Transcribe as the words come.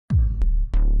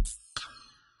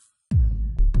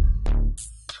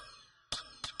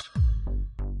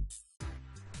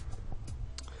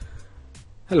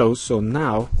Hello, so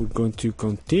now we're going to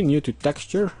continue to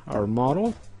texture our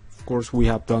model. Of course, we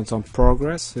have done some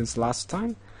progress since last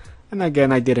time. And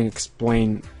again, I didn't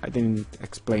explain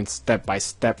step by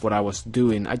step what I was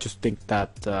doing. I just think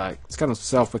that it's kind of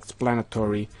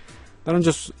self-explanatory that I'm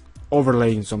just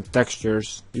overlaying some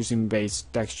textures using base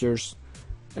textures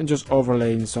and just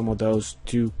overlaying some of those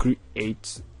to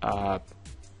create the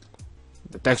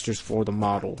textures for the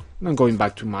model. And then going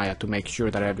back to Maya to make sure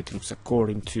that everything's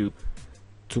according to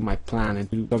my plan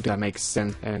and do something that makes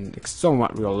sense and it's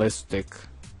somewhat realistic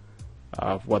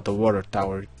of what the water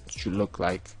tower should look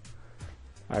like.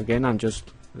 Again, I'm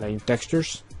just laying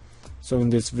textures. So in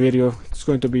this video, it's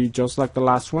going to be just like the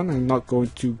last one. I'm not going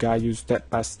to guide you step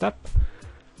by step.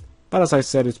 But as I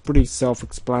said, it's pretty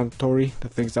self-explanatory, the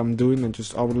things I'm doing, and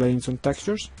just overlaying some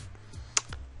textures.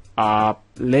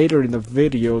 Later in the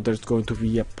video, there's going to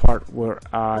be a part where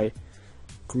I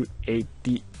create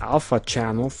the alpha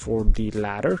channel for the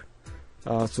ladder.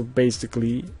 So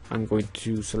basically, I'm going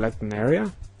to select an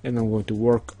area, and I'm going to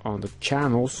work on the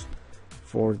channels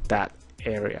for that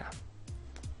area.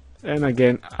 And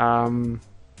again,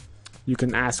 you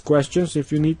can ask questions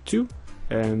if you need to,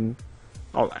 and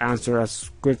I'll answer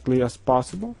as quickly as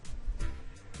possible.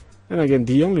 And again,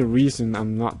 the only reason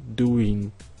I'm not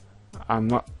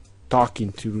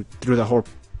talking through the whole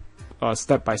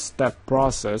step-by-step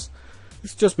process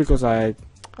is just because I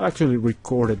actually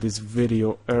recorded this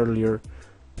video earlier,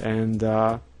 and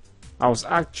I was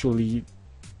actually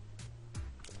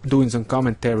doing some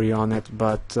commentary on it,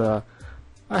 but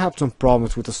I had some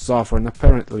problems with the software, and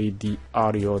apparently the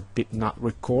audio did not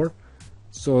record.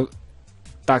 So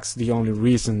that's the only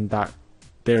reason that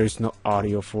there is no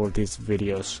audio for these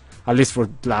videos, at least for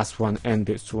the last one and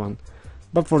this one.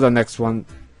 But for the next one,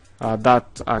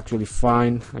 that's actually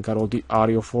fine. I got all the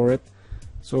audio for it,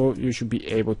 so you should be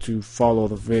able to follow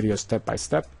the video step by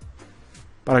step.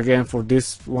 But again, for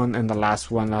this one and the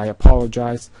last one, I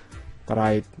apologize, but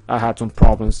I had some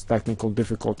problems, technical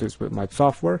difficulties with my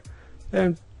software,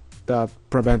 and that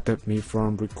prevented me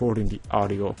from recording the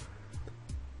audio.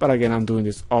 But again, I'm doing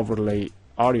this overlay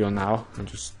audio now. I'm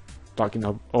just talking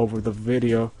over the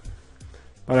video,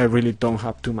 but I really don't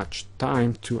have too much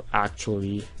time to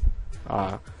actually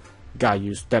guide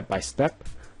you step by step,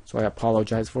 so I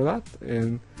apologize for that.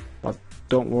 But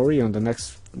don't worry, on the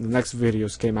next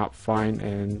videos came out fine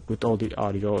and with all the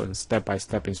audio and step by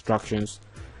step instructions.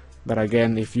 But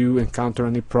again, if you encounter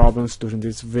any problems during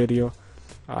this video,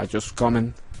 just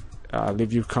comment,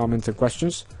 leave your comments and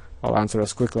questions. I'll answer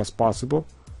as quickly as possible.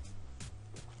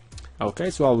 Okay,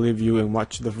 so I'll leave you and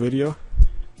watch the video,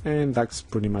 and that's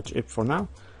pretty much it for now.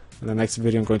 In the next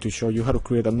video, I'm going to show you how to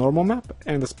create a normal map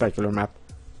and a specular map.